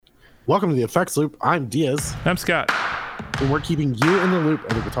Welcome to the Effects Loop. I'm Diaz. I'm Scott. And we're keeping you in the loop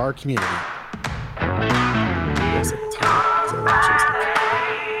of the guitar community. There's a ton of options.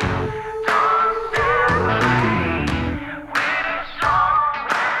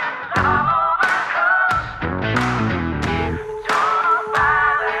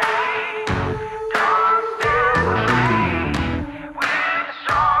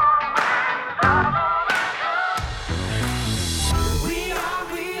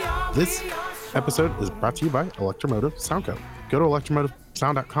 This episode is brought to you by Electromotive Soundco. Go to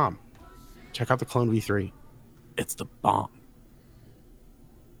electromotivesound.com. Check out the Clone V3. It's the bomb.com.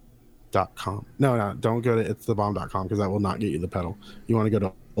 No, don't go to itsthebomb.com because that will not get you the pedal. You want to go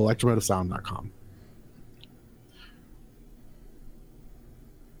to electromotivesound.com.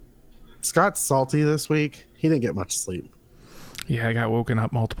 Scott's salty this week. He didn't get much sleep. Yeah, I got woken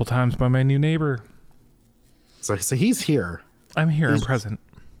up multiple times by my new neighbor. So he's here. I'm here. I'm present.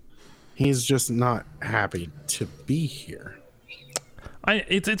 He's just not happy to be here.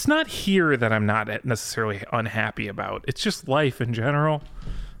 It's not here that I'm not necessarily unhappy about. It's just life in general.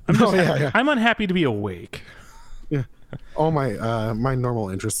 I'm unhappy to be awake. Yeah. All my normal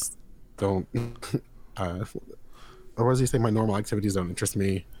interests don't. Or what does he say? My normal activities don't interest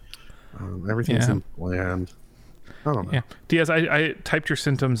me. Everything seems bland. I don't know. Yeah. Diaz, I typed your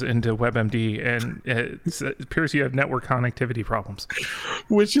symptoms into WebMD and it appears you have network connectivity problems.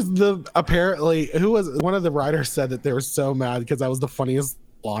 Which is apparently, who was one of the writers said that they were so mad because that was the funniest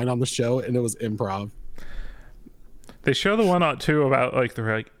line on the show and it was improv. They show the one out too about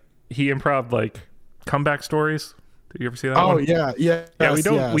he improv comeback stories. Did you ever see that one? Oh yeah.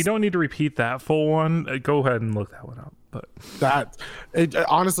 We don't need to repeat that full one. Go ahead and look that one up. But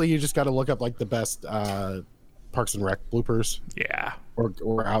honestly, you just got to look up the best Parks and Rec bloopers. Yeah. Or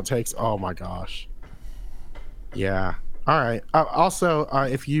outtakes. Oh my gosh. Yeah. All right. Also,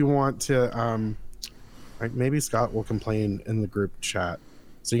 if you want to, maybe Scott will complain in the group chat.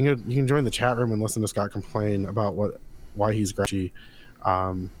 So you can join the chat room and listen to Scott complain about why he's grouchy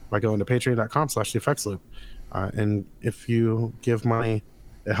by going to patreon.com/theeffectsloop. And if you give money,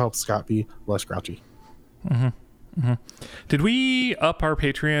 it helps Scott be less grouchy. Mm-hmm. Mm-hmm. Did we update our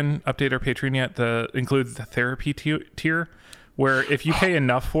Patreon yet to include the therapy tier, where if you pay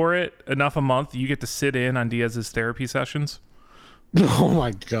enough a month, you get to sit in on Diaz's therapy sessions? Oh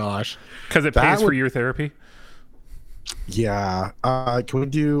my gosh. Because it pays for your therapy? Yeah. Can we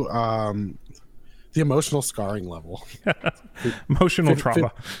do the emotional scarring level? Emotional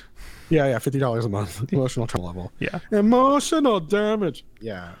trauma. Yeah, $50 a month. Emotional trauma level. Yeah. Emotional damage.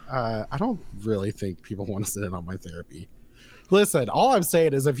 Yeah. I don't really think people want to sit in on my therapy. Listen, all I'm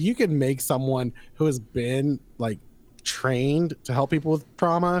saying is if you can make someone who has been trained to help people with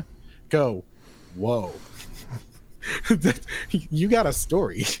trauma go, whoa. You got a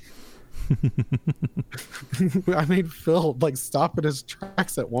story. I made Phil stop in his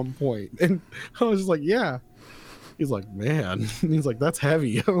tracks at one point, and I was just like, yeah. He's like, man. He's like, that's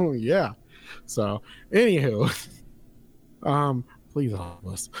heavy. Oh yeah. So anywho, please help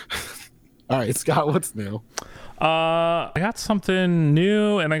us. All right, Scott, what's new? I got something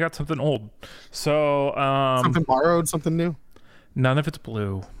new and I got something old. So something borrowed, something new. None of it's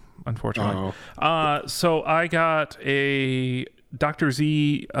blue, unfortunately. So I got a Dr.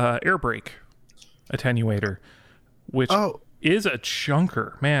 Z air brake attenuator, which is a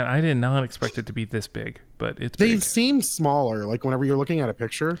chunker. Man, I did not expect it to be this big, but it's they big. Seem smaller whenever you're looking at a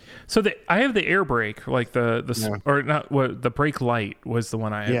picture. So I have the air brake, the brake light was the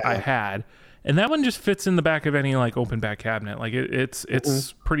one I had, and that one just fits in the back of any open back cabinet.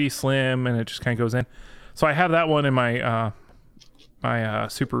 It's pretty slim and it just kind of goes in. So I have that one in my my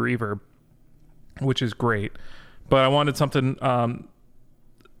Super Reverb, which is great, but I wanted something.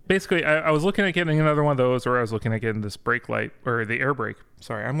 Basically, I was looking at getting another one of those, or I was looking at getting this brake light, or the air brake.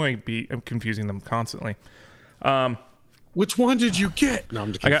 Sorry, I'm confusing them constantly. Which one did you get? No,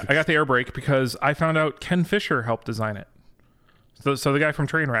 I'm just kidding. I got the air brake because I found out Ken Fisher helped design it. So the guy from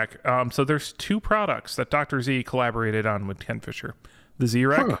Trainwreck. So there's two products that Dr. Z collaborated on with Ken Fisher, the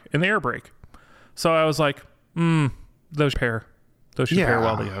Z-Rec and the air brake. So I was like, those pair. Those should pair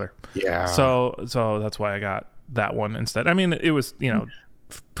well together. Yeah. So that's why I got that one instead. I mean, it was,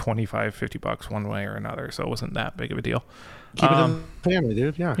 $25-$50 one way or another, so it wasn't that big of a deal. Keep it in the family,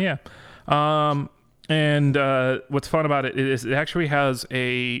 dude. Yeah. And what's fun about it is it actually has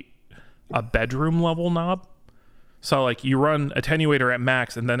a bedroom level knob. So you run attenuator at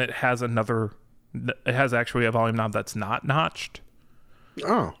max, and then it has actually a volume knob that's not notched.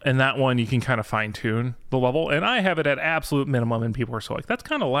 Oh. And that one you can kind of fine tune the level, and I have it at absolute minimum, and people are so that's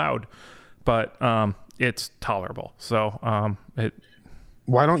kind of loud, but it's tolerable. So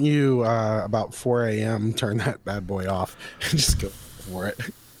Why don't you about 4 a.m. turn that bad boy off and just go for it?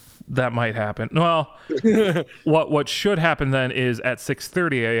 That might happen. Well, what should happen then is at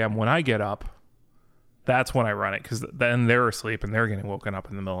 6:30 a.m. when I get up, that's when I run it, because then they're asleep and they're getting woken up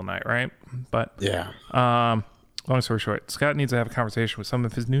in the middle of the night, right? But yeah. Long story short, Scott needs to have a conversation with some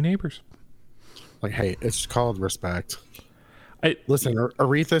of his new neighbors. Like, hey, it's called respect. Listen,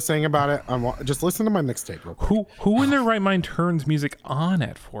 Aretha sang about it. Just listen to my mixtape real quick. Who in their right mind turns music on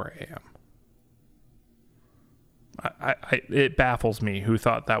at 4 a.m.? It baffles me who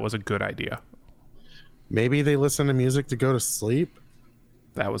thought that was a good idea. Maybe they listen to music to go to sleep.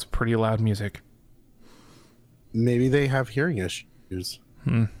 That was pretty loud music. Maybe they have hearing issues.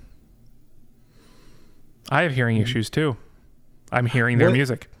 I have hearing issues too. I'm hearing their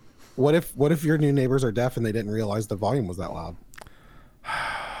music. What if your new neighbors are deaf and they didn't realize the volume was that loud?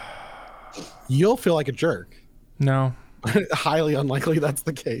 You'll feel like a jerk. No. Highly unlikely that's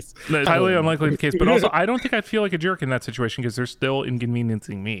the case. Highly unlikely the case, but also I don't think I'd feel like a jerk in that situation because they're still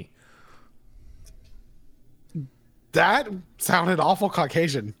inconveniencing me. That sounded awful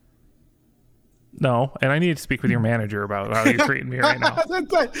Caucasian. No, and I need to speak with your manager about how you're treating me right now.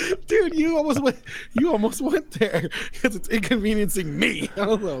 Dude, you almost went there because it's inconveniencing me. I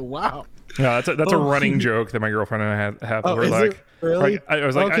was like, wow. No, that's a running joke that my girlfriend and I have. Is it really? I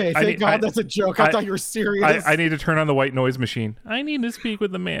was like, okay, thank God that's a joke. I thought you were serious. I need to turn on the white noise machine. I need to speak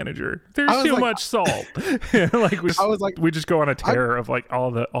with the manager. There's too much salt. We just go on a tear of like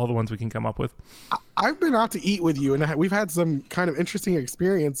all the ones we can come up with. I've been out to eat with you, and we've had some kind of interesting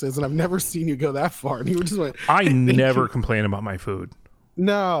experiences, and I've never seen you go that far. And you just went. I never complain about my food.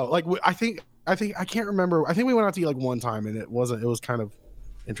 No, like I think I can't remember. I think we went out to eat like one time, and it was kind of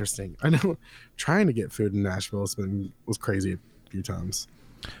interesting. I know trying to get food in Nashville was crazy a few times.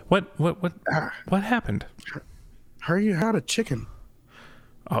 What happened? How you had a chicken?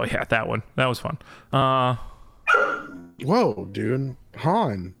 Oh yeah, that one. That was fun. Whoa, dude.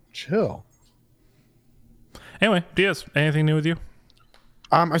 Han, chill. Anyway, Diaz, anything new with you?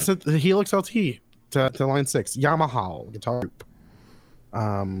 I sent the Helix LT to line 6, Yamaha guitar group.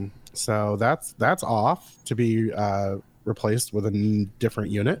 So that's off to be replaced with a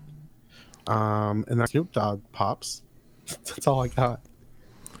different unit. And that's Snoop Dogg pops. That's all I got.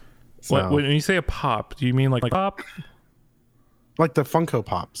 So, when you say a pop, do you mean like pop? Like the Funko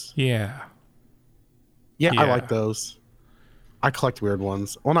Pops. Yeah. Yeah, I like those. I collect weird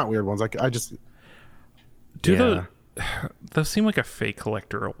ones. Well, not weird ones. I just those seem like a fake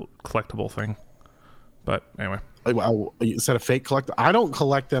collectible thing. But anyway. You said a fake collector. I don't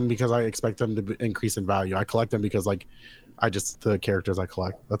collect them because I expect them to increase in value. I collect them because the characters I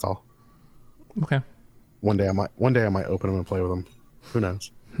collect. That's all. Okay. One day I might open them and play with them. Who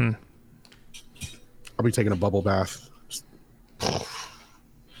knows? I'll be taking a bubble bath.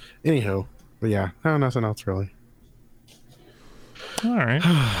 Anywho, but yeah, no, nothing else really. All right.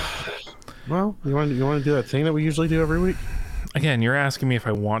 Well, you want to do that thing that we usually do every week? Again, you're asking me if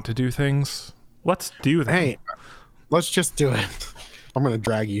I want to do things. Let's do that. Hey, let's just do it. I'm gonna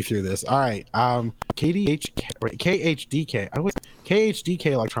drag you through this. All right. KHDK. KHDK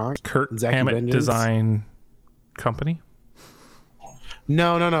Electronics. Kirk Hammett Design Company.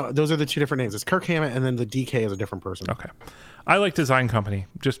 No. Those are the two different names. It's Kirk Hammett, and then the DK is a different person. Okay. I like Design Company.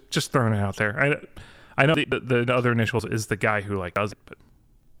 Just throwing it out there. I know the other initials is the guy who like does it, but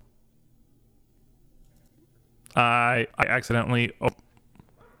I accidentally opened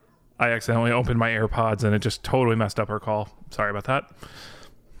my AirPods and it just totally messed up our call. Sorry about that.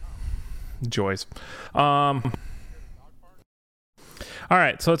 Joys. All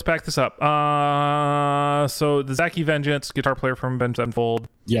right, so let's back this up. So the Zachy Vengeance, guitar player from Avenged Sevenfold.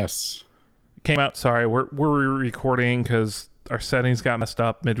 Yes. Came out. Sorry, we're recording because our settings got messed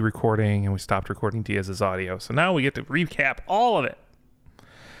up mid-recording and we stopped recording Diaz's audio. So now we get to recap all of it.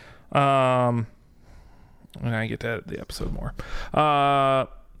 And I get to edit the episode more.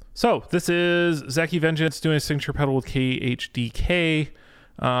 So this is Zachy Vengeance doing a signature pedal with KHDK.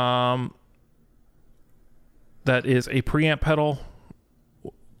 That is a preamp pedal,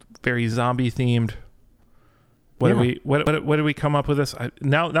 very zombie themed. What did we come up with this?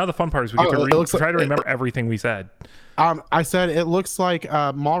 Now the fun part is we get to try to remember everything we said. I said it looks like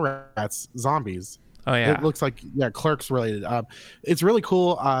Mallrats zombies. Oh yeah, it looks like Clerks related. It's really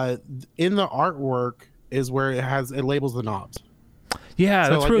cool. In the artwork is where it labels the knobs. Yeah,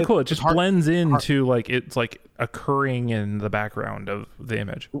 so that's really cool. It just blends into like it's like occurring in the background of the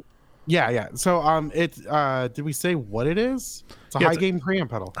image. Yeah. So did we say what it is? It's a high gain preamp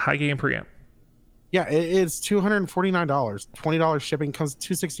pedal. High gain preamp. Yeah, it's $249. $20 shipping, comes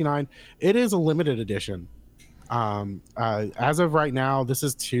 $269. It is a limited edition. As of right now, this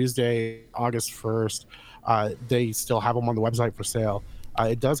is Tuesday, August 1st. They still have them on the website for sale.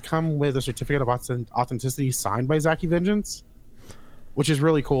 It does come with a certificate of authenticity signed by Zacky Vengeance, which is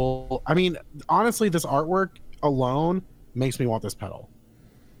really cool. I mean, honestly, this artwork alone makes me want this pedal.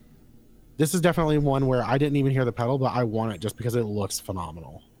 This is definitely one where I didn't even hear the pedal, but I want it just because it looks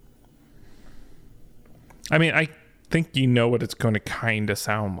phenomenal. I mean, I think you know what it's going to kind of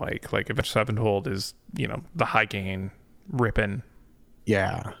sound like. Like if a 7-volt is, the high gain, ripping,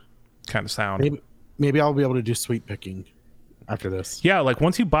 kind of sound. Maybe I'll be able to do sweep picking after this. Yeah, like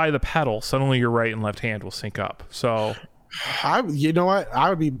once you buy the pedal, suddenly your right and left hand will sync up. So, you know what?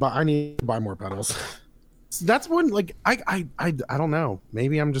 I need to buy more pedals. So that's one. Like I don't know.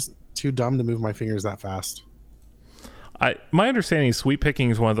 Maybe I'm just too dumb to move my fingers that fast. My understanding is sweep picking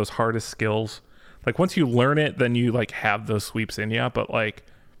is one of those hardest skills. Like once you learn it, then you like have those sweeps in you. But like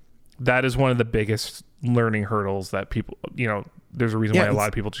that is one of the biggest learning hurdles that people, there's a reason why a lot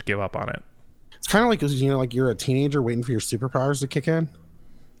of people just give up on it. It's kind of like, like you're a teenager waiting for your superpowers to kick in.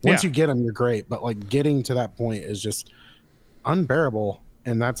 Once you get them, you're great. But like getting to that point is just unbearable.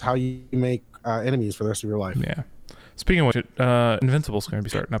 And that's how you make enemies for the rest of your life. Yeah. Speaking of which, Invincible's going to be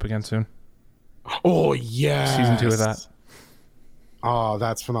starting up again soon. Oh, yeah. Season 2 of that. Oh,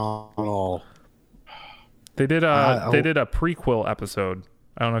 that's phenomenal. They did a prequel episode.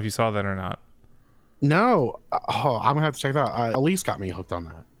 I don't know if you saw that or not. No. Oh, I'm gonna have to check that out. Elise got me hooked on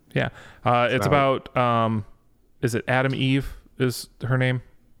that. Yeah. It's about is it Adam Eve is her name?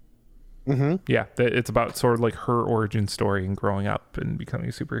 Mm-hmm. Yeah. It's about sort of like her origin story and growing up and becoming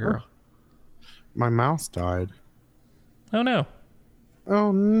a superhero. Oh. My mouse died. Oh no.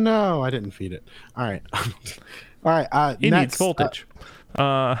 Oh no, I didn't feed it. All right. All right. It needs voltage.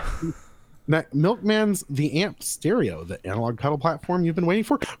 Milkman's The Amp Stereo, the analog pedal platform you've been waiting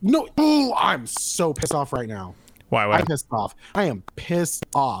for. No, I'm so pissed off right now. Why? I'm pissed off. I am pissed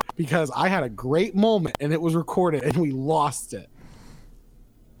off because I had a great moment and it was recorded and we lost it.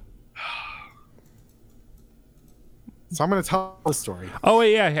 So I'm going to tell the story. Oh,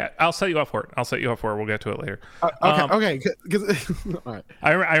 wait, yeah. I'll set you up for it. We'll get to it later. Okay. All right.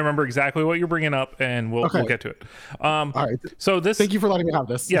 I remember exactly what you're bringing up, and we'll get to it. All right. So this. Thank you for letting me have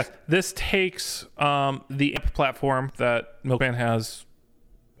this. Yes, this takes the Amp platform that Milkman has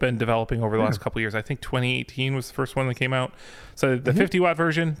been developing over the last couple of years. I think 2018 was the first one that came out. So the 50-watt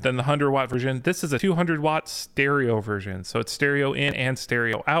version, then the 100-watt version. This is a 200-watt stereo version. So it's stereo in and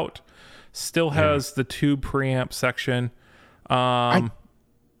stereo out. Still has the tube preamp section. I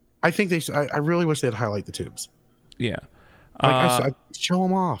think they should. I really wish they'd highlight the tubes. Yeah. Like show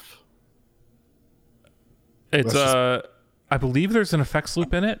them off. It's I believe there's an effects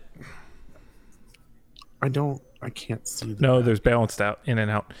loop in it. I can't see that. No, there's balanced out in and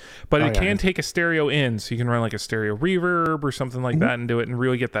out. But it can take a stereo in, so you can run like a stereo reverb or something like that and do it and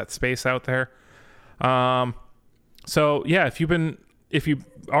really get that space out there. So yeah, if you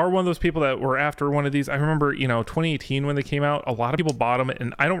are one of those people that were after one of these, I remember, 2018 when they came out, a lot of people bought them,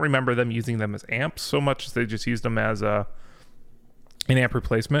 and I don't remember them using them as amps so much as they just used them as an amp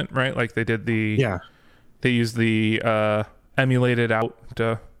replacement, right? Like they did they used the emulated out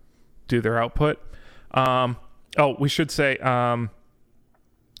to do their output. We should say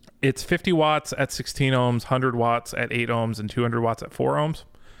it's 50 watts at 16 ohms, 100 watts at 8 ohms, and 200 watts at 4 ohms.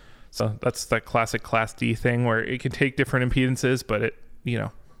 So that's that classic Class D thing where it can take different impedances, but it,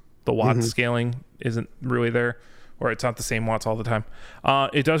 the watt scaling isn't really there, or it's not the same watts all the time.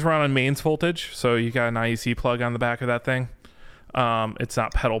 It does run on mains voltage, so you got an IEC plug on the back of that thing. It's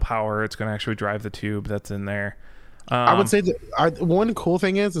not pedal power. It's going to actually drive the tube that's in there. I would say that one cool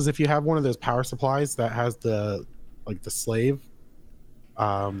thing is if you have one of those power supplies that has the slave,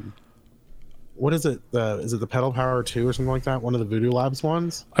 what is it? Is it the Pedal Power 2 or something like that? One of the Voodoo Labs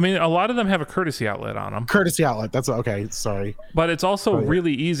ones? I mean, a lot of them have a courtesy outlet on them. Courtesy outlet. That's okay. Sorry. But it's also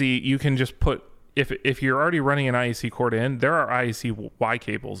really easy. You can just put, if you're already running an IEC cord in, there are IEC Y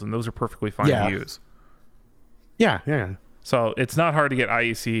cables, and those are perfectly fine to use. Yeah. So it's not hard to get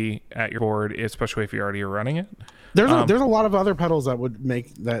IEC at your board, especially if you already are running it. There's a lot of other pedals that would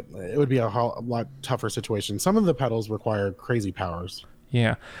make that it would be a lot tougher situation. Some of the pedals require crazy powers.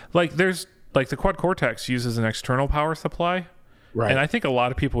 Yeah. Like the Quad Cortex uses an external power supply. Right. And I think a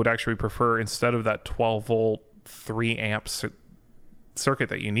lot of people would actually prefer, instead of that 12 volt 3 amp circuit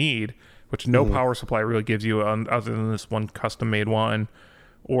that you need, which no power supply really gives you other than this one custom made one,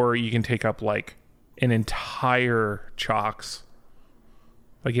 or you can take up like an entire Chox.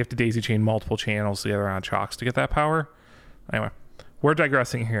 Like you have to daisy chain multiple channels together on Chox to get that power. Anyway, we're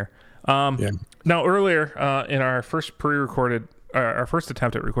digressing here. Now earlier in our first our first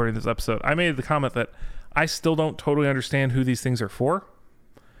attempt at recording this episode, I made the comment that I still don't totally understand who these things are for.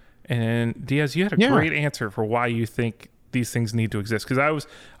 And Diaz, you had a great answer for why you think these things need to exist. Because I was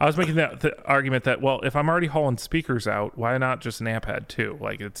making the argument that, well, if I'm already hauling speakers out, why not just an amp head too?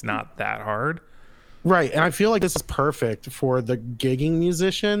 Like, it's not that hard. Right. And I feel like this is perfect for the gigging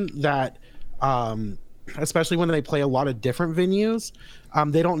musician that, especially when they play a lot of different venues,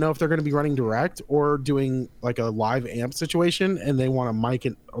 they don't know if they're going to be running direct or doing like a live amp situation, and they want a mic,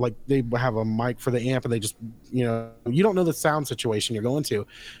 and like they have a mic for the amp, and they just, you don't know the sound situation you're going to,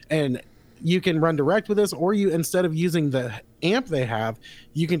 and you can run direct with this, or you, instead of using the amp they have,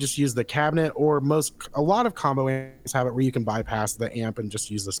 you can just use the cabinet, or a lot of combo amps have it where you can bypass the amp and just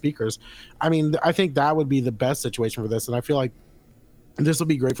use the speakers. I mean, I think that would be the best situation for this, and I feel like this would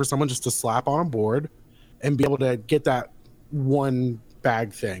be great for someone just to slap on a board and be able to get that one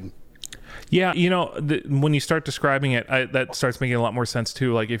bag thing. Yeah, when you start describing it, that starts making a lot more sense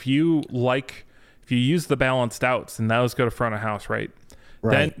too. Like if you use the balanced outs, and those go to front of house, right?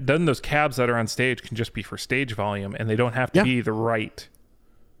 Then those cabs that are on stage can just be for stage volume, and they don't have to be the right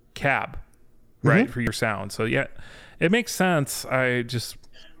cab, right, for your sound. So yeah, it makes sense. I don't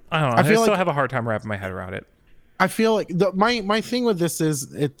know. I still have a hard time wrapping my head around it. I feel like my thing with this is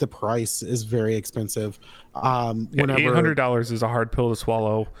the price is very expensive. $800 is a hard pill to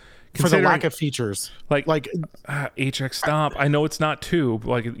swallow for the lack of features. Like HX Stomp. I know it's not tube.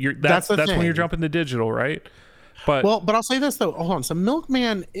 Like that's when you're jumping to digital, right? But I'll say this though. Hold on. So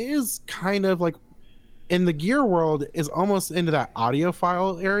Milkman is kind of like, in the gear world, is almost into that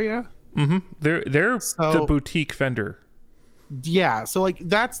audiophile area. Mm-hmm. They're the boutique Fender. Yeah. So like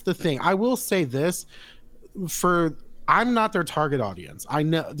that's the thing. I will say this. I'm not their target audience. I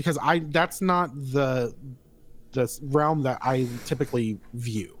know, because that's not the realm that I typically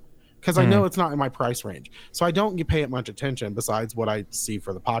view, because I know it's not in my price range. So I don't pay it much attention besides what I see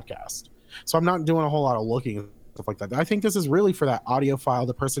for the podcast. So I'm not doing a whole lot of looking and stuff like that. I think this is really for that audiophile,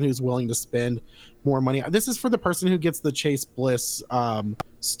 the person who's willing to spend more money. This is for the person who gets the Chase Bliss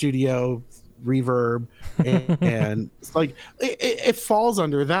studio reverb, and it's like it falls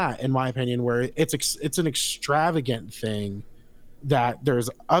under that, in my opinion, where it's an extravagant thing that there's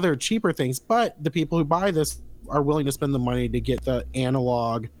other cheaper things, but the people who buy this are willing to spend the money to get the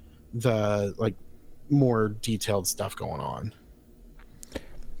analog, the like more detailed stuff going on.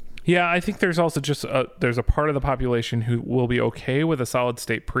 Yeah, I think there's also just there's a part of the population who will be okay with a solid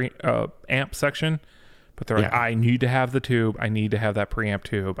state amp section, but they're like, I need to have the tube, I need to have that preamp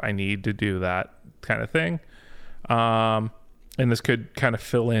tube, I need to do that kind of thing. And this could kind of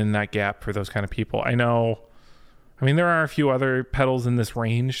fill in that gap for those kind of people. I mean, there are a few other pedals in this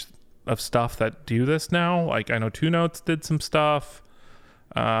range of stuff that do this now. Like I know Two Notes did some stuff.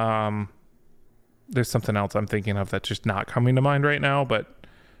 There's something else I'm thinking of that's just not coming to mind right now, but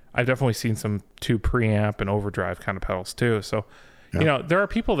I've definitely seen some tube preamp and overdrive kind of pedals too. So, there are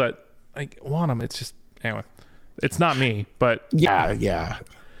people that like want them. It's just, anyway, it's not me, but yeah.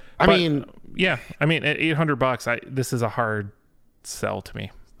 I mean, at $800, this is a hard sell to me.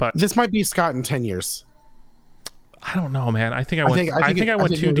 But this might be Scott in 10 years. I don't know, man. I think I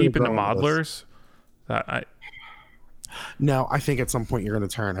went too deep into modelers. No, I think at some point you're going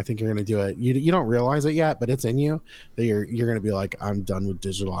to turn. I think you're going to do it. You don't realize it yet, but it's in you. That you're going to be like, I'm done with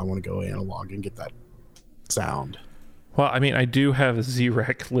digital. I want to go analog and get that sound. Well, I mean, I do have a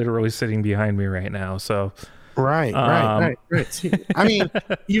Z-Rec literally sitting behind me right now, so right. I mean,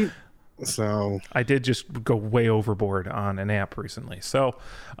 so I did just go way overboard on an amp recently. So,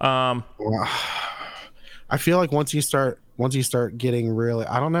 I feel like once you start getting really,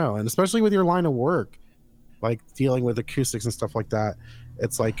 I don't know, and especially with your line of work, like dealing with acoustics and stuff like that,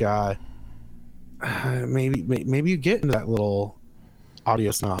 it's like maybe you get into that little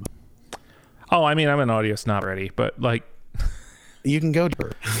audio snob. Oh, I mean, I'm an audio snob already, but like, you can go to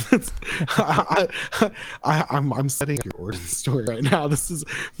her. I'm setting your origin story right now. This is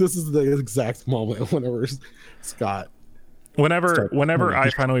the exact moment whenever Scott. Whenever I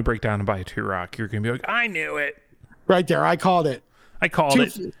finally break down and buy a Two-Rock, you're gonna be like, I knew it. Right there, I called it.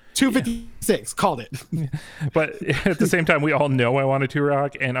 256, called it. But at the same time, we all know I want a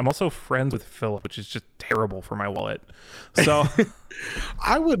Two-Rock, and I'm also friends with Philip, which is just terrible for my wallet. So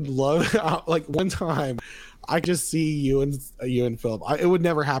I would love, like, one time I just see you and Philip. It would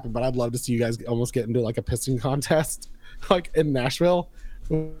never happen, but I'd love to see you guys almost get into like a piston contest, like in Nashville,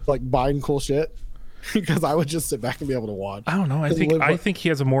 like buying cool shit. Because I would just sit back and be able to watch. I don't know. I think he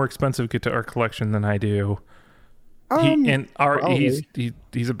has a more expensive guitar collection than I do.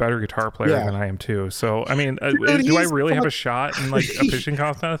 He's a better guitar player than I am too. So I mean, do I really have a shot in like a pitching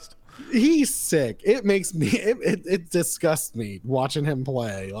contest? He's sick. It makes me it disgusts me watching him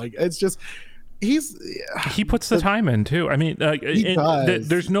play. Like it's just he puts the time in too. I mean,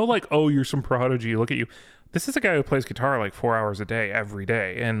 there's no like, oh, you're some prodigy, look at you. This is a guy who plays guitar like 4 hours a day every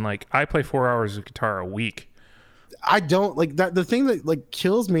day, and like I play 4 hours of guitar a week. I don't like that. The thing that like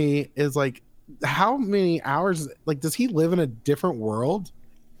kills me is like how many hours, like, does he live in a different world?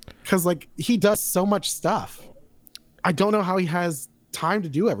 Because like he does so much stuff. I don't know how he has time to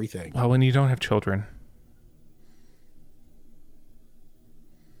do everything. Well, when you don't have children.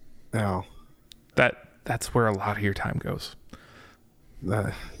 No. That's where a lot of your time goes.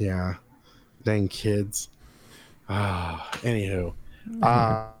 Yeah. Dang kids. Anywho.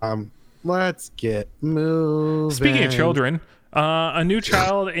 Let's get moving. Speaking of children, a new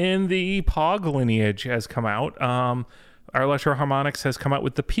child in the Pog lineage has come out. Our Electro-Harmonix has come out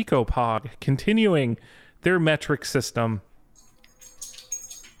with the Pico Pog, continuing their metric system.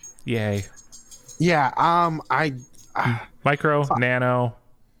 Yay. Yeah, Micro, Nano,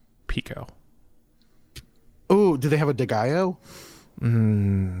 Pico. Oh, do they have a DeGaio?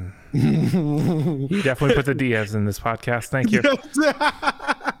 You definitely put the Diaz in this podcast. Thank you.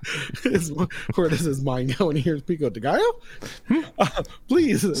 Where does his mind go when he hears Pico DeGaio?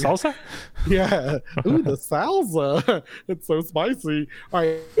 Please. Salsa? Yeah. Ooh, the salsa. It's so spicy. All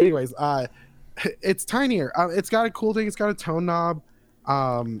right. Anyways, it's tinier. It's got a cool thing. It's got a tone knob.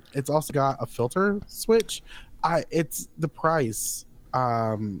 It's also got a filter switch. It's the price.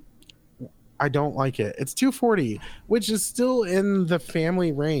 I don't like it. It's $240, which is still in the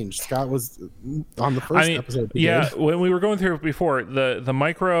family range. Scott was on the first episode. Yeah, when we were going through it before, the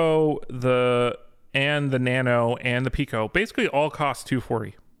Micro, the Nano, and the Pico basically all cost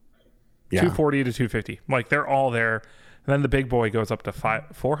 $240. Yeah. $240 to $250. Like they're all there. And then the big boy goes up to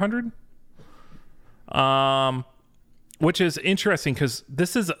 $400. Which is interesting because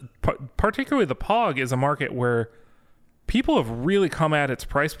this is particularly the Pog is a market where people have really come at its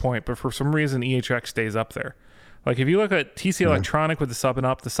price point, but for some reason EHX stays up there. Like if you look at TC Electronic with the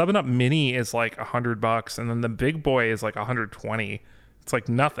 7-Up, the 7-Up Mini is like $100, and then the big boy is like $120. It's like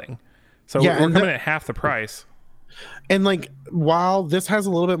nothing. So we're coming at half the price. And like while this has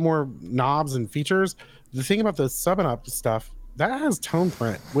a little bit more knobs and features, the thing about the 7-Up stuff, that has tone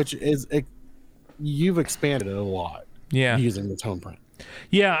print, which is you've expanded it a lot. Yeah, using the tone print.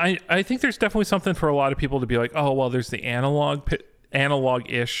 Yeah, I think there's definitely something for a lot of people to be like, oh, well, there's the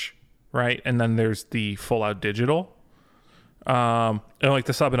analog-ish, right? And then there's the full-out digital. And like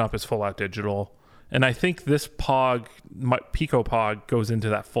the 7-Up is full-out digital. And I think this Pog, Pico Pog, goes into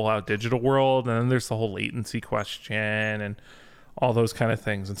that full-out digital world. And then there's the whole latency question and all those kind of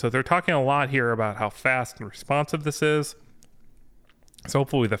things. And so they're talking a lot here about how fast and responsive this is. So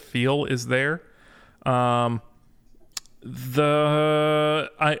hopefully the feel is there. What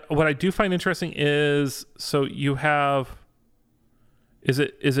I do find interesting is, so you have, is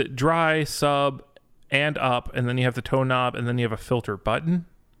it dry, sub, and up, and then you have the tone knob, and then you have a filter button?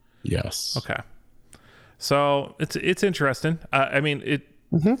 Yes. Okay. So it's interesting. I mean,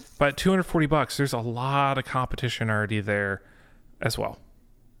 but $240, there's a lot of competition already there as well.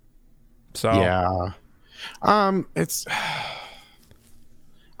 So yeah, it's.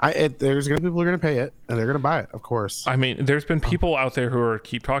 There's gonna be people who are gonna pay it and they're gonna buy it, of course. I mean, there's been people out there who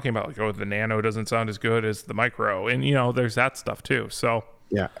keep talking about like, oh, the Nano doesn't sound as good as the Micro, and there's that stuff too. So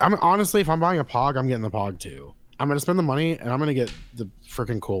yeah, honestly, if I'm buying a Pog, I'm getting the Pog too. I'm gonna spend the money and I'm gonna get the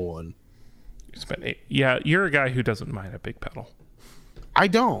freaking cool one. Yeah, you're a guy who doesn't mind a big pedal. I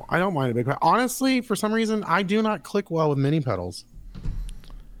don't mind a big pedal. Honestly, for some reason, I do not click well with mini pedals.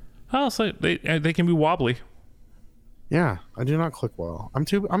 Oh, so they can be wobbly. Yeah, I do not click well. I'm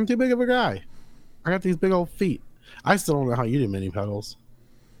too big of a guy. I got these big old feet. I still don't know how you do mini pedals.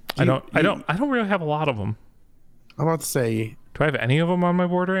 I don't really have a lot of them. I'm about to say, do I have any of them on my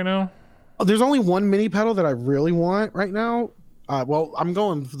board right now? Oh, there's only one mini pedal that I really want right now. Well, I'm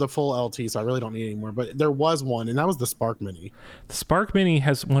going for the full LT, so I really don't need any more. But there was one, and that was the Spark Mini. The Spark Mini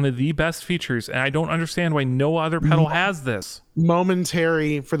has one of the best features, and I don't understand why no other pedal has this.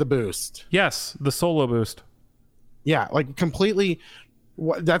 Momentary for the boost. Yes, the solo boost. Yeah, like completely.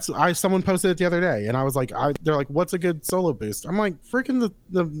 Someone posted it the other day, and I was like, they're like, "What's a good solo boost?" I'm like, "Freaking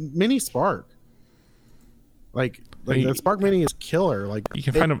the Mini Spark." Like the Spark Mini is killer. Like you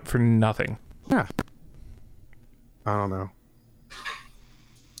can find them for nothing. Yeah. I don't know.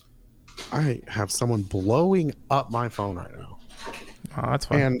 I have someone blowing up my phone right now. Oh, that's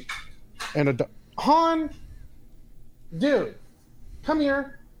fine. And Han, dude, come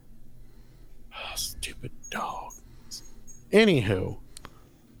here. Oh, stupid dog. Anywho,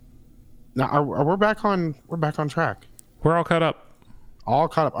 now we're back on track. We're all caught up. All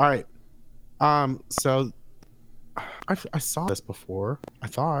caught up. All right. So I saw this before. I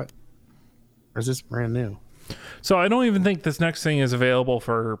thought. Or is this brand new? So I don't even think this next thing is available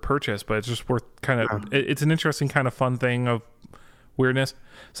for purchase, but it's just worth kind of, it's an interesting kind of fun thing of weirdness.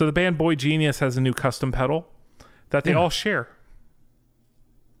 So the band Boy Genius has a new custom pedal that they all share.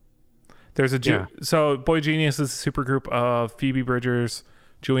 There's so Boy Genius is a supergroup of Phoebe Bridgers,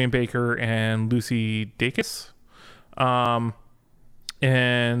 Julian Baker, and Lucy Dacus.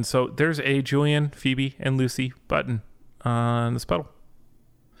 And so there's a Julian, Phoebe, and Lucy button on this pedal.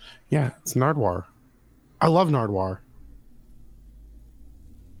 Yeah, it's Nardwuar. I love Nardwuar.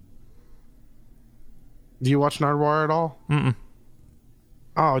 Do you watch Nardwuar at all? Mm-mm.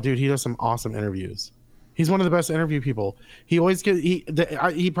 Oh, dude, he does some awesome interviews. He's one of the best interview people. He always he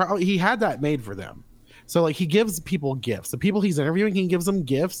had that made for them. So like he gives people gifts. The people he's interviewing, he gives them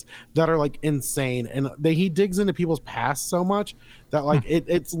gifts that are like insane, and he digs into people's past so much that like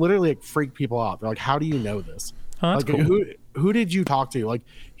it's literally like freak people out. They're like, "How do you know this? Like cool. Who did you talk to?" Like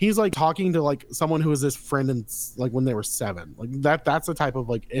he's like talking to like someone who was his friend and like when they were 7. Like that's the type of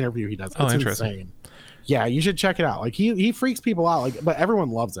like interview he does. It's insane. Yeah, you should check it out. Like he freaks people out. Like, but everyone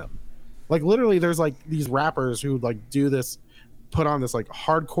loves him. Like literally, there's like these rappers who like do this. Put on this like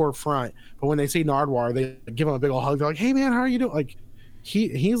hardcore front, but when they see Nardwuar, they give him a big old hug. They're like, "Hey man, how are you doing?" Like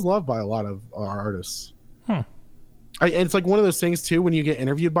he's loved by a lot of our artists. And it's like one of those things too. When you get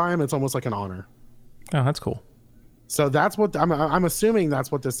interviewed by him, it's almost like an honor. Oh, that's cool. So that's what I'm assuming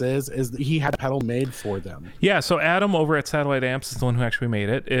that's what this is he had a pedal made for them. Yeah. So Adam over at Satellite Amps is the one who actually made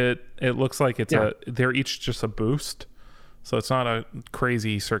it. It looks like they're each just a boost, so it's not a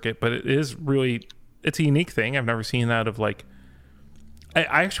crazy circuit, but it is really it's a unique thing. I've never seen that of like.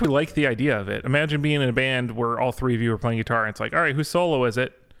 I actually like the idea of it. Imagine being in a band where all 3 of you are playing guitar and it's like, all right, whose solo is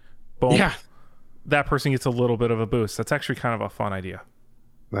it? Boom. Yeah. That person gets a little bit of a boost. That's actually kind of a fun idea.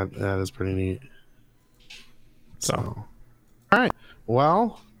 That is pretty neat. So, all right.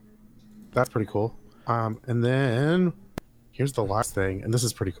 Well, that's pretty cool. And then here's the last thing. And this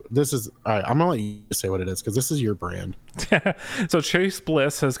is pretty cool. This is, all right, I'm going to let you say what it is because this is your brand. So Chase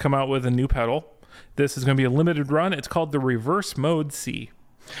Bliss has come out with a new pedal. This is going to be a limited run. It's called the Reverse Mode C.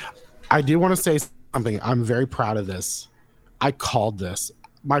 I do want to say something. I'm very proud of this. I called this.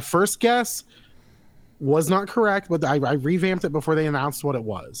 My first guess was not correct, but I revamped it before they announced what it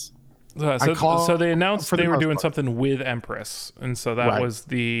was. So they announced they were doing something with Empress. And so that was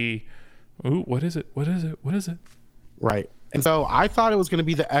the... Ooh, what is it? What is it? What is it? Right. And so I thought it was going to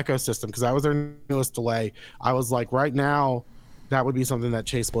be the Echo system because that was their newest delay. I was like, right now, that would be something that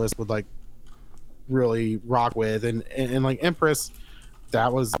Chase Bliss would like really rock with, and like Empress,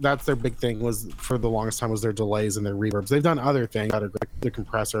 that's their big thing was for the longest time was their delays and their reverbs. They've done other things that are great, the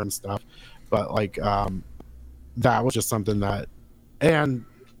compressor and stuff, but like that was just something that and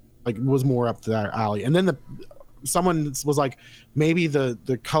like was more up to that alley. And then someone was like, maybe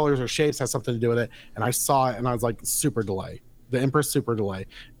the colors or shapes has something to do with it, and I saw it and I was like, super delay, the Empress super delay,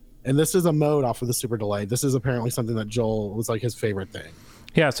 and this is a mode off of the super delay. This is apparently something that Joel was like his favorite thing.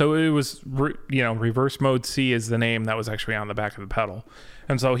 Yeah, so it was, Reverse Mode C is the name that was actually on the back of the pedal.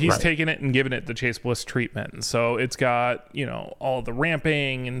 And so he's taken it and given it the Chase Bliss treatment. And so it's got, all the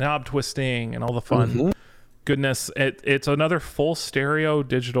ramping and knob twisting and all the fun goodness. It's another full stereo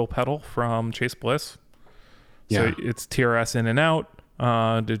digital pedal from Chase Bliss. Yeah. So it's TRS in and out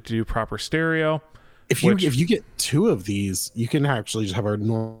to do proper stereo. If you get 2 of these, you can actually just have a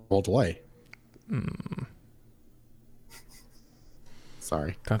normal delay.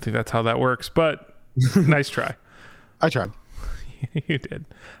 Sorry. Don't think that's how that works, but nice try. I tried. You did.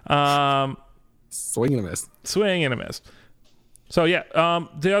 Swing and a miss. Swing and a miss. So yeah,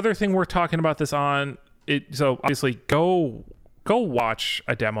 the other thing we're talking about this on it. So obviously, go watch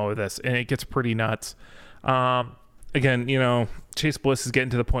a demo of this, and it gets pretty nuts. Again, Chase Bliss is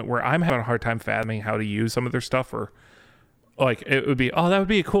getting to the point where I'm having a hard time fathoming how to use some of their stuff, or like it would be, that would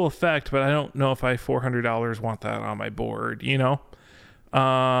be a cool effect, but I don't know if I $400 want that on my board,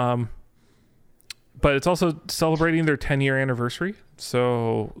 but it's also celebrating their 10-year anniversary.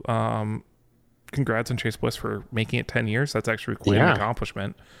 So, congrats on Chase Bliss for making it 10 years. That's actually quite an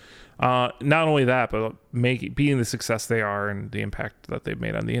accomplishment. Not only that, but being the success they are and the impact that they've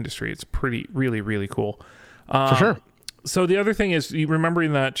made on the industry. It's really, really cool. For sure. So the other thing is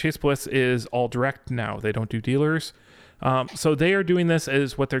remembering that Chase Bliss is all direct now. They don't do dealers. So they are doing this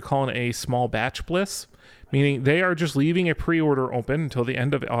as what they're calling a small batch Bliss, meaning they are just leaving a pre-order open until the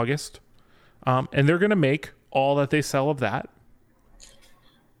end of August. And they're going to make all that they sell of that.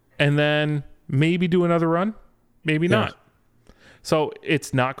 And then maybe do another run, maybe not. So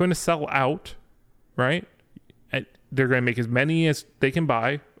it's not going to sell out, right? They're going to make as many as they can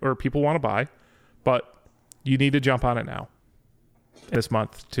buy or people want to buy, but you need to jump on it now. this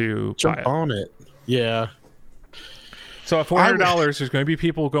month to jump buy it. on it. Yeah. So at $400, there's going to be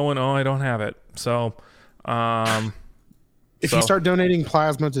people going, "Oh, I don't have it." So, if you start donating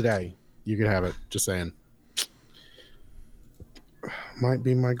plasma today, you can have it. Just saying. Might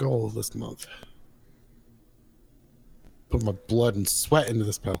be my goal this month. Put my blood and sweat into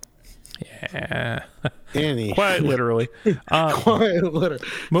this pill. Yeah. Quite literally. Quite literally.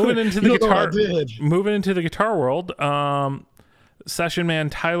 Moving into the guitar world, session man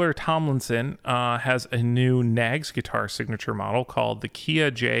Tyler Tomlinson has a new Nags guitar signature model called the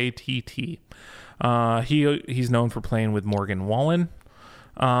Kia JTT. He's known for playing with Morgan Wallen.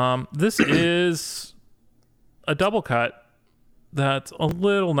 This is a double cut that's a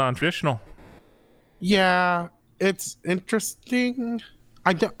little non-traditional. Yeah, it's interesting.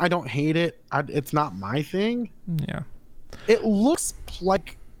 I don't hate it. It's not my thing. Yeah. It looks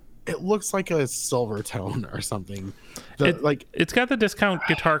like a silver tone or something. It's got the discount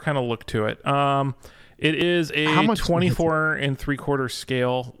guitar kind of look to it. It is a 24 3/4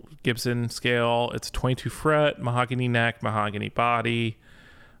 scale Gibson scale. It's 22 fret, mahogany neck, mahogany body.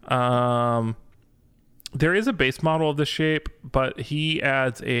 There is a base model of this shape, but he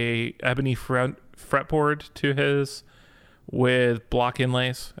adds a ebony fretboard to his with block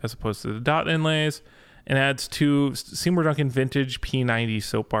inlays as opposed to the dot inlays, and adds two Seymour Duncan vintage P90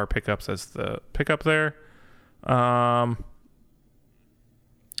 soap bar pickups as the pickup there. And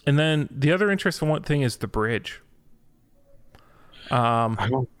then the other interesting thing is the bridge.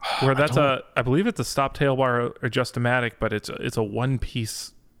 I believe it's a stop tail bar adjustomatic, but it's a one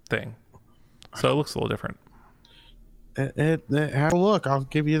piece thing. So it looks a little different. It have a look. I'll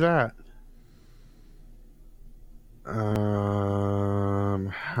give you that.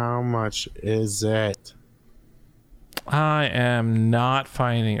 How much is it? I am not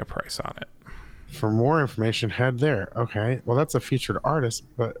finding a price on it. For more information, head there. Okay. Well, that's a featured artist,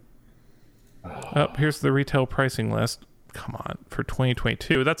 but here's the retail pricing list. Come on, for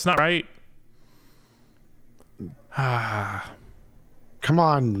 2022. That's not right. Come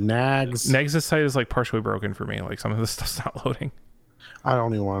on, Nags. Nags' site is like partially broken for me. Like some of this stuff's not loading. I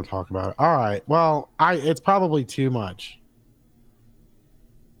don't even want to talk about it. All right. Well, it's probably too much.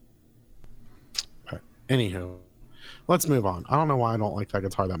 But anywho, let's move on. I don't know why I don't like that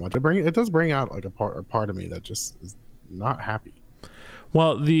guitar that much. It does bring out like a part of me that just is not happy.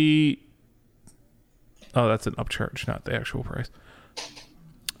 Well, that's an upcharge, not the actual price.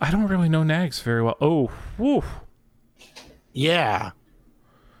 I don't really know Nags very well. Oh, whew. Yeah.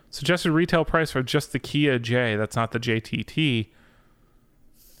 Suggested retail price for just the Kia J, that's not the JTT,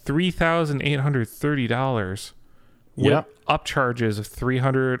 $3,830. With upcharges of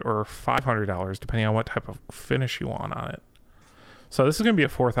 $300 or $500, depending on what type of finish you want on it. So this is going to be a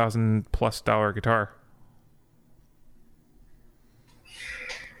 $4,000+ guitar.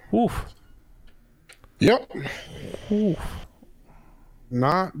 Oof. Yep. Oof.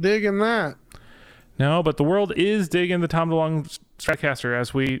 Not digging that. No, but the world is digging the Tom DeLonge Stratocaster,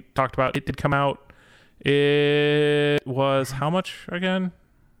 as we talked about. It did come out. It was how much again?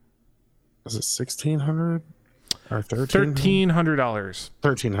 Was it $1,600 or $1,300?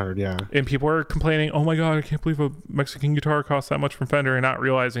 $1,300, yeah. And people are complaining, "Oh my god, I can't believe a Mexican guitar costs that much from Fender," and not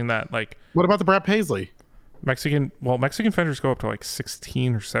realizing that, like, what about the Brad Paisley? Mexican Fenders go up to like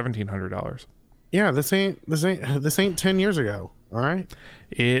 $1,600 or $1,700. Yeah, this ain't 10 years ago. All right.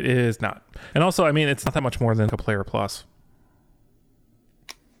 It is not. And also, I mean, it's not that much more than a Player Plus.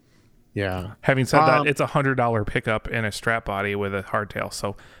 Yeah. Having said that, it's $100 pickup and a strap body with a hardtail.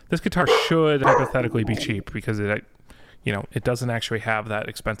 So this guitar should hypothetically be cheap because it doesn't actually have that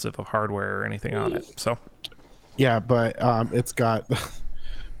expensive of hardware or anything on it. So. Yeah, but it's got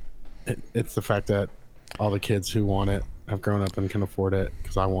it's the fact that all the kids who want it have grown up and can afford it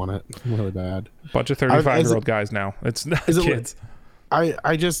because I want it really bad. Bunch of 35-year-old guys now. It's not kids. I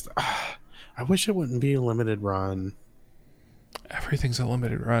wish it wouldn't be a limited run. Everything's a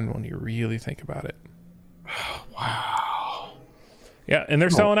limited run when you really think about it. Wow. Yeah, and they're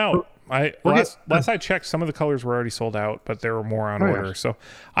selling out. Last I checked, some of the colors were already sold out, but there were more on order. Yeah. So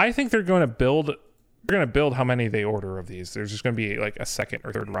I think they're going to build how many they order of these. There's just going to be like a second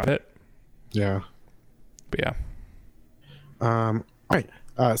or third run of it. Yeah. But yeah. All right.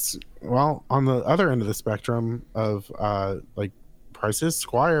 Well, on the other end of the spectrum of prices,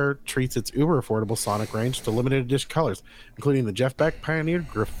 Squire treats its uber affordable Sonic range to limited edition colors, including the Jeff Beck pioneered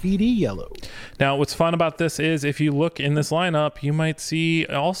graffiti yellow. Now, what's fun about this is if you look in this lineup, you might see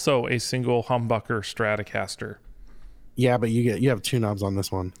also a single humbucker Stratocaster. Yeah, but you have two knobs on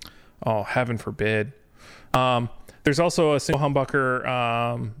this one. Oh, heaven forbid. There's also a single humbucker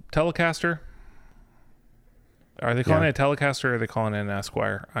Telecaster. Are they calling it a Telecaster or are they calling it an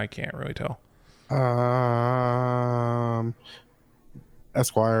Esquire? I can't really tell.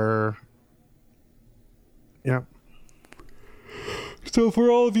 Esquire. Yeah. So for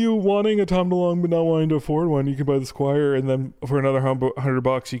all of you wanting a Tom DeLonge but not wanting to afford one, you can buy the Squire, and then for another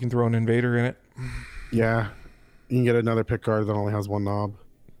 $100 you can throw an Invader in it. Yeah. You can get another pickguard that only has one knob.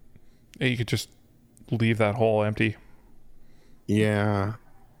 Yeah, you could just leave that hole empty. Yeah.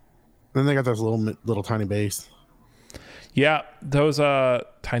 Then they got this little tiny bass. Yeah, those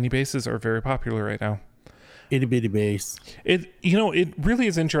tiny basses are very popular right now. Itty bitty bass. It really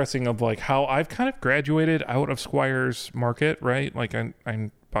is interesting of like how I've kind of graduated out of Squire's market, right? Like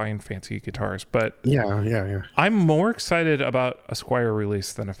I'm buying fancy guitars, but yeah. I'm more excited about a Squire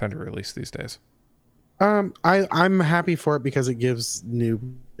release than a Fender release these days. I'm happy for it because it gives new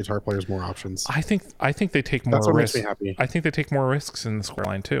guitar players more options. I think they take more risks. That's what makes me happy. I think they take more risks in the Squire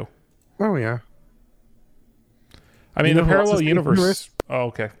line too. Oh yeah. I mean, the parallel universe. Oh,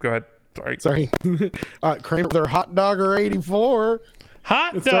 okay. Go ahead. Sorry. Kramer, their hot dogger 84.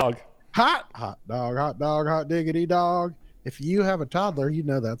 Hot dog. Hot dog, hot diggity dog. If you have a toddler, you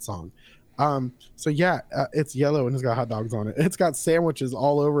know that song. So yeah, it's yellow and it's got hot dogs on it. It's got sandwiches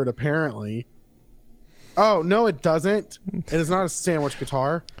all over it apparently. Oh no, it doesn't. It is not a sandwich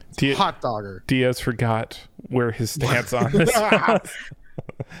guitar. It's hot dogger. Diaz forgot where his stance on this was.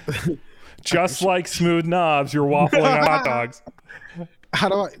 Just like smooth knobs, you're waffling on hot dogs.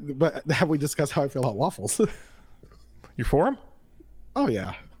 But have we discussed how I feel about waffles? You for them? Oh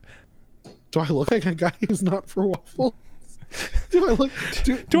yeah. Do I look like a guy who's not for waffles? Do I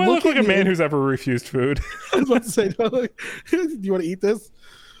look like a man who's ever refused food? I was about to say, do you want to eat this?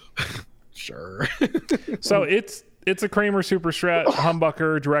 Sure. So it's a Kramer Super Strat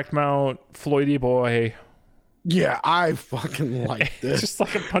humbucker direct mount Floydy boy. Yeah, I fucking like this. It's just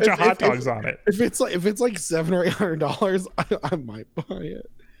like a bunch of hot dogs on it. If it's like $700 or $800, I might buy it.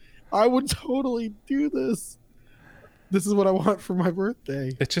 I would totally do this. This is what I want for my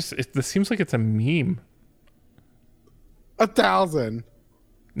birthday. This seems like it's a meme. 1,000.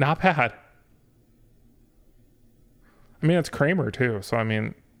 Not bad. I mean, it's Kramer too, so I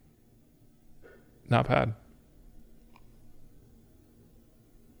mean, not bad.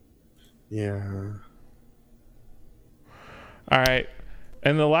 Yeah. All right.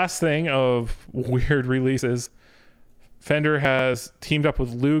 And the last thing of weird releases, Fender has teamed up with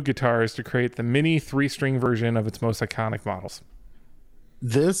Lou Guitars to create the mini 3-string version of its most iconic models.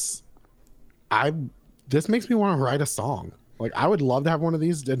 This makes me want to write a song. Like I would love to have one of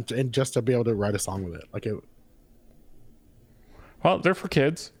these and just to be able to write a song with it. Well, they're for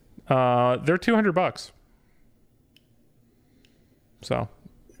kids. They're $200. So,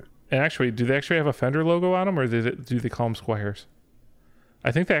 and actually, do they actually have a Fender logo on them, or do they call them Squires?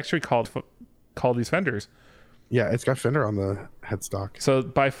 I think they actually call these Fenders. Yeah, it's got Fender on the headstock. So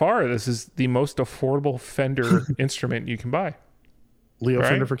by far, this is the most affordable Fender instrument you can buy. Leo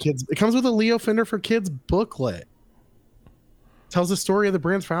Fender for Kids. It comes with a Leo Fender for Kids booklet. Tells the story of the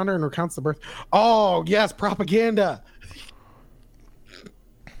brand's founder and recounts the birth. Oh yes, propaganda.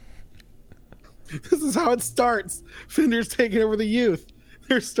 This is how it starts. Fender's taking over the youth.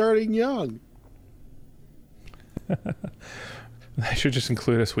 They're starting young. I should just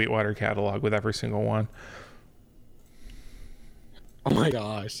include a Sweetwater catalog with every single one. Oh my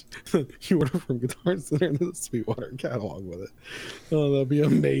gosh. You order from Guitar Center and there's a Sweetwater catalog with it. Oh, that'd be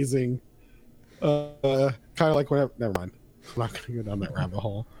amazing. Kind of like whenever. Never mind. I'm not going to go down that rabbit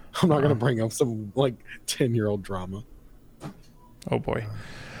hole. I'm not going to bring up some 10-year-old drama. Oh boy.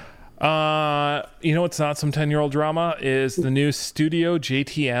 You know what's not some 10-year-old drama is the new Studio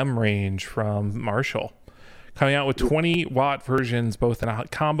JTM range from Marshall, coming out with 20-watt versions, both in a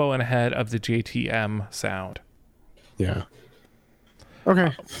combo and a head of the JTM sound. Yeah.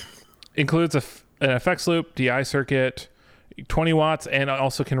 Okay. Includes an effects loop, DI circuit, 20 watts, and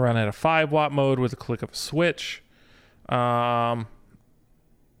also can run at a 5-watt mode with a click of a switch. So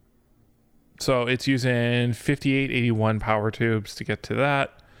it's using 5881 power tubes to get to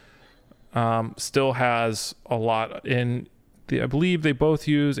that. Still has a lot in I believe they both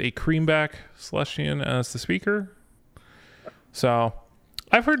use a Creamback Celestion as the speaker. So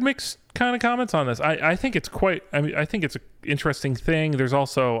I've heard mixed kind of comments on this. I think it's I think it's an interesting thing. There's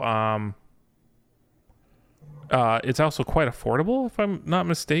also it's also quite affordable if I'm not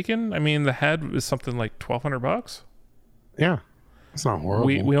mistaken. I mean, the head is something like $1,200. Yeah. It's not horrible.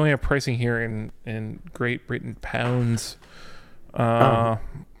 We only have pricing here in Great Britain pounds.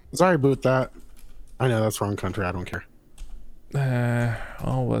 Sorry about that. I know that's wrong country. I don't care.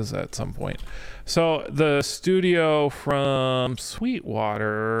 Was at some point. So the Studio from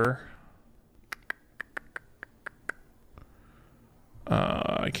Sweetwater.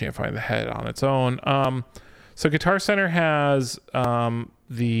 I can't find the head on its own. So Guitar Center has a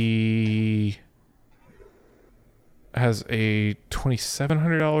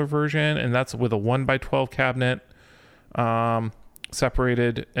 $2,700 version, and that's with a 1x12 cabinet,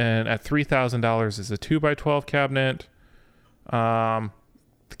 separated, and at $3,000 is a 2x12 cabinet. The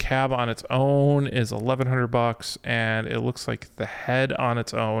cab on its own is $1,100, and it looks like the head on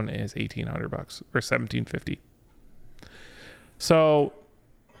its own is $1,800 or $1,750. So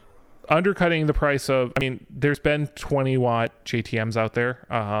undercutting the price of, I mean, there's been 20-watt JTMs out there,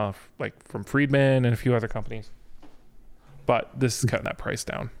 like from Friedman and a few other companies, but this is cutting that price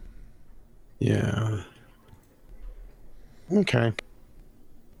down. Yeah. Okay.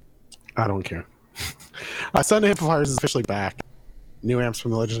 I don't care. Sun Amplifiers is officially back. New amps from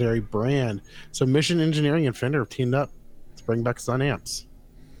the legendary brand. So Mission Engineering and Fender have teamed up to bring back Sun amps.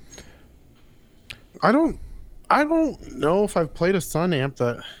 I don't know if I've played a Sun amp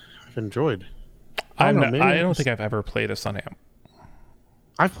that I've enjoyed. I don't think I've ever played a Sun amp.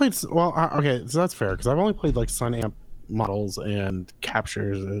 I've played, well, okay, so that's fair, because I've only played like Sun amp models and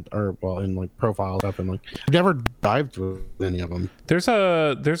captures, or well, in like profile stuff, and like I've never dived with any of them. There's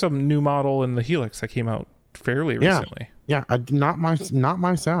a new model in the Helix that came out fairly recently. Yeah, not my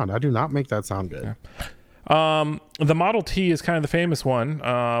sound. I do not make that sound good. Yeah. The Model T is kind of the famous one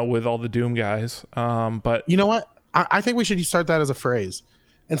with all the Doom guys. But you know what? I think we should start that as a phrase.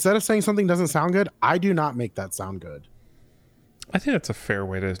 Instead of saying something doesn't sound good, I do not make that sound good. I think that's a fair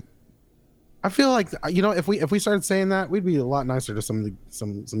way to. I feel like, you know, if we started saying that, we'd be a lot nicer to some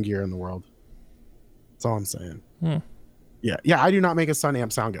gear in the world. That's all I'm saying. Yeah, I do not make a Sun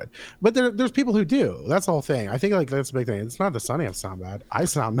amp sound good, but there's people who do. That's the whole thing. I think like that's a big thing. It's not the Sun amps sound bad. I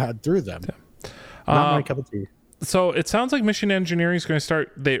sound bad through them. Yeah. Not my cup of tea. So it sounds like Mission Engineering is going to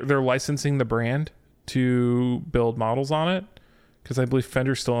start. They're licensing the brand to build models on it, because I believe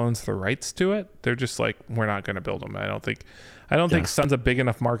Fender still owns the rights to it. They're just like, we're not going to build them. I don't think Sun's a big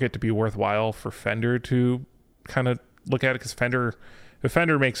enough market to be worthwhile for Fender to kind of look at it, because if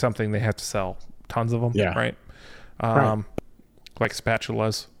Fender makes something, they have to sell tons of them. Yeah. Right. Like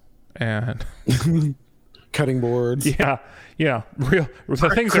spatulas and cutting boards. Yeah. Those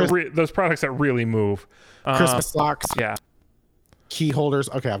products that really move. Christmas socks. Yeah. Key holders.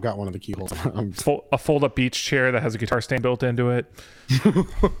 Okay, I've got one of the key holders. A fold-up beach chair that has a guitar stand built into it.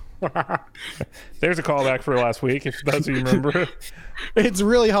 There's a callback for last week, if that's what you remember. It's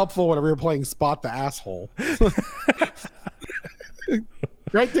really helpful whenever you're playing Spot the Asshole.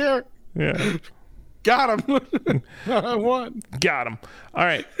 Right there. Yeah. Got him. I won. Got him. All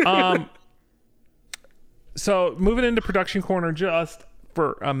right. So moving into production corner just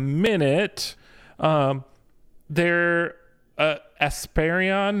for a minute,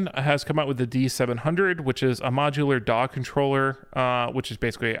 Asperion has come out with the D700, which is a modular DAW controller, which is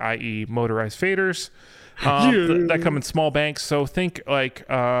basically, i.e., motorized faders that come in small banks. So think like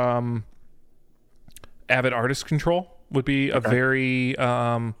Avid Artist Control would be a very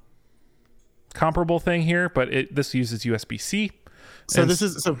comparable thing here, but this uses USB-C. So this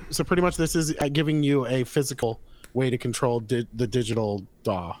is so pretty much this is giving you a physical way to control the digital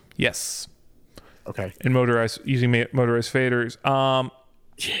DAW. Yes. Okay. And using motorized faders.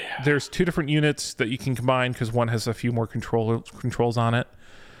 There's two different units that you can combine, because one has a few more controls on it.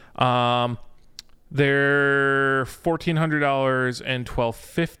 They're $1,400 and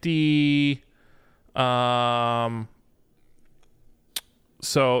 $1,250.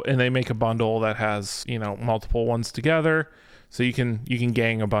 So, and they make a bundle that has, multiple ones together, so you can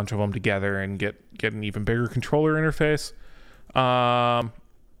gang a bunch of them together and get an even bigger controller interface.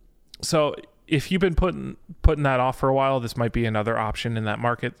 So if you've been putting that off for a while, this might be another option in that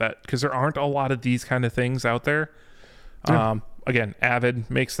market, because there aren't a lot of these kind of things out there. Yeah. Again, Avid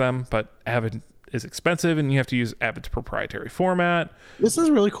makes them, but Avid is expensive, and you have to use Avid's proprietary format. This is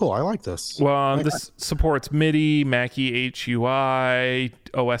really cool. I like this. Well, this supports MIDI, Mackie HUI,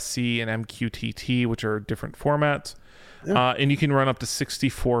 OSC, and MQTT, which are different formats. Yeah. And you can run up to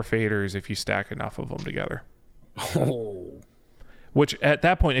 64 faders if you stack enough of them together. Oh. Which at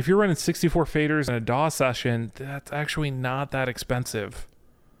that point, if you're running 64 faders in a DAW session, that's actually not that expensive.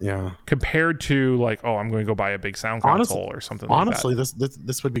 Yeah. Compared to like, I'm going to go buy a big sound console or something like that. Honestly,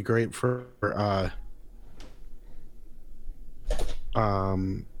 this would be great for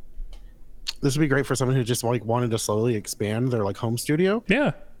this would be great for someone who just like wanted to slowly expand their like home studio.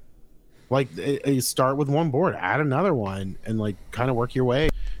 Yeah. Like you start with one board, add another one, and like kind of work your way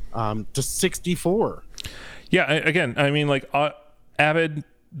to 64. Yeah. Again, I mean, like Avid,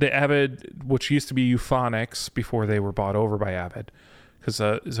 which used to be Euphonics before they were bought over by Avid. Because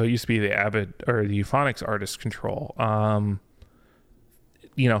so it used to be the Avid or the Euphonics Artist Control.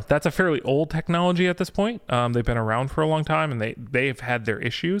 that's a fairly old technology at this point. They've been around for a long time, and they've had their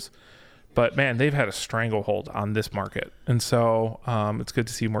issues, but man, they've had a stranglehold on this market. And so it's good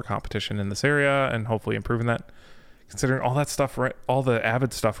to see more competition in this area and hopefully improving that, considering all that stuff, all the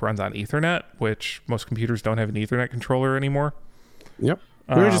Avid stuff runs on Ethernet, which most computers don't have an Ethernet controller anymore. Yep.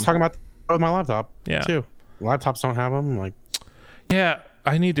 We were just talking about with my laptop too. Laptops don't have them. Yeah,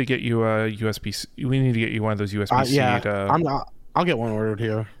 I need to get you a USB. We need to get you one of those USB-C. I'll get one ordered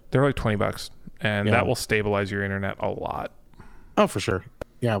here. They're like $20, and that will stabilize your internet a lot. Oh, for sure.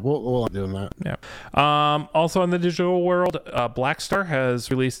 Yeah, we'll be doing that. Yeah. Also in the digital world, Blackstar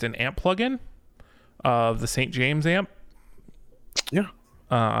has released an amp plugin of the St. James amp. Yeah.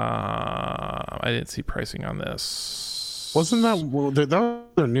 I didn't see pricing on this. Wasn't that was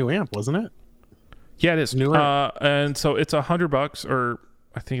their new amp, wasn't it? Yeah, it is. New amp. And so it's $100, or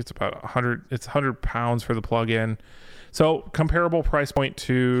I think it's about 100. It's 100 pounds for the plugin. So comparable price point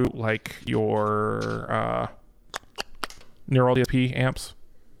to like your Neural DSP amps,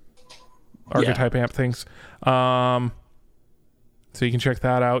 archetype amp things. So you can check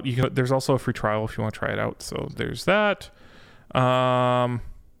that out. There's also a free trial if you want to try it out. So there's that.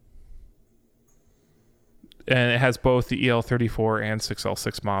 And it has both the EL34 and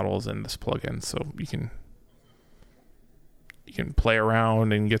 6L6 models in this plugin, so you can play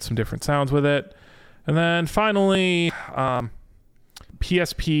around and get some different sounds with it. And then finally,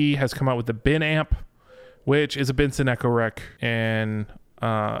 PSP has come out with the Bin amp, which is a Benson Echo Rec, or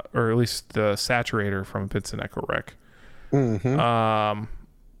at least the saturator from a Benson Echo Rec. Mm-hmm.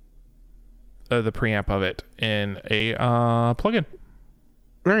 The preamp of it in a plugin.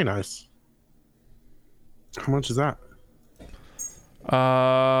 Very nice. How much is that?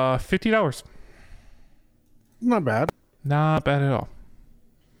 $50. Not bad. Not bad at all.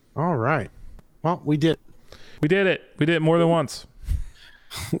 All right. Well, we did it. We did it more than once.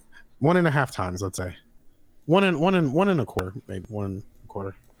 1.5 times, let's say. One and a quarter, maybe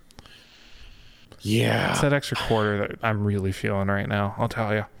 1.25. Yeah. It's that extra quarter that I'm really feeling right now, I'll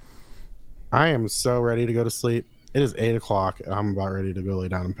tell you. I am so ready to go to sleep. It is 8:00 and I'm about ready to go lay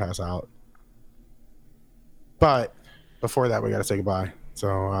down and pass out. But before that, we got to say goodbye.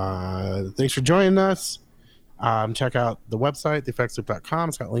 So thanks for joining us. Check out the website, theeffectsloop.com.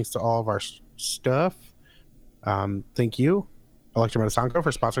 It's got links to all of our stuff. Thank you, Electromotive Sound Co.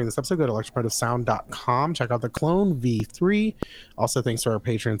 for sponsoring this episode. Go to electromotivesound.com. Check out the Clone V3. Also, thanks to our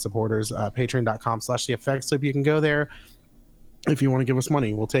Patreon supporters, patreon.com/theeffectsloop. You can go there if you want to give us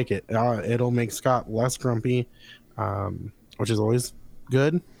money. We'll take it. It'll make Scott less grumpy, which is always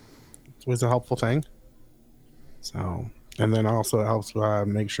good. It's always a helpful thing. So, and then also it helps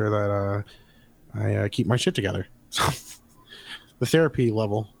make sure that I keep my shit together. So, the therapy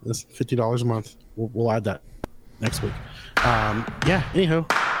level is $50 a month. We'll add that next week. Yeah. Anywho,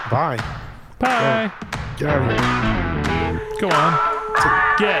 bye. Bye. Get out of here. Go on.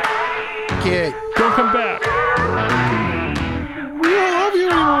 Get. Don't come back. We don't love you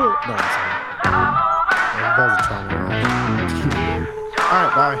anymore. No, I'm sorry. That was a trauma. All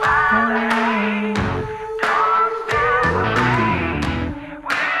right. Bye.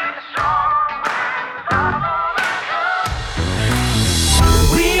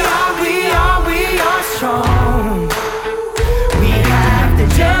 Strong. We have to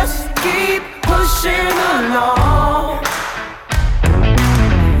just keep pushing along.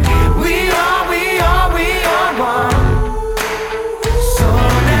 We are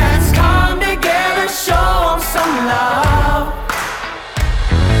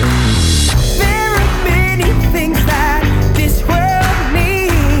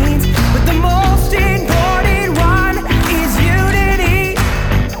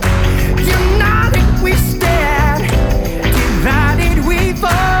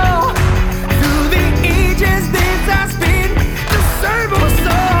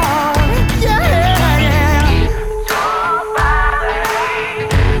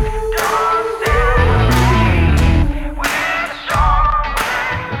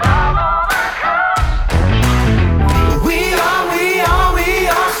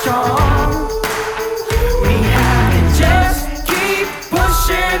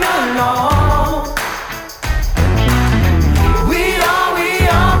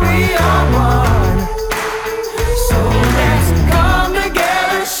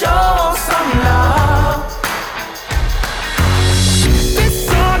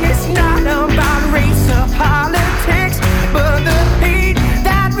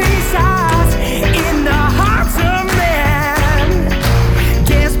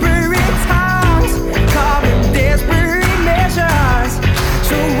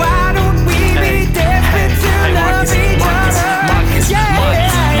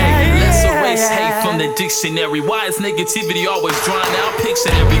negativity always drawn out. Picture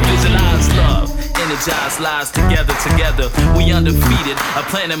every visualized love. Energized lives together. We undefeated. A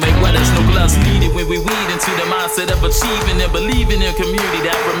plan to make well, there's no gloves needed when we weed into the mindset of achieving and believing in a community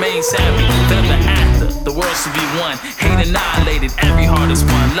that remains happy. Forever after, the world should be one. Hate annihilated, every heart is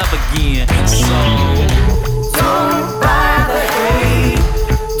one. Love again. So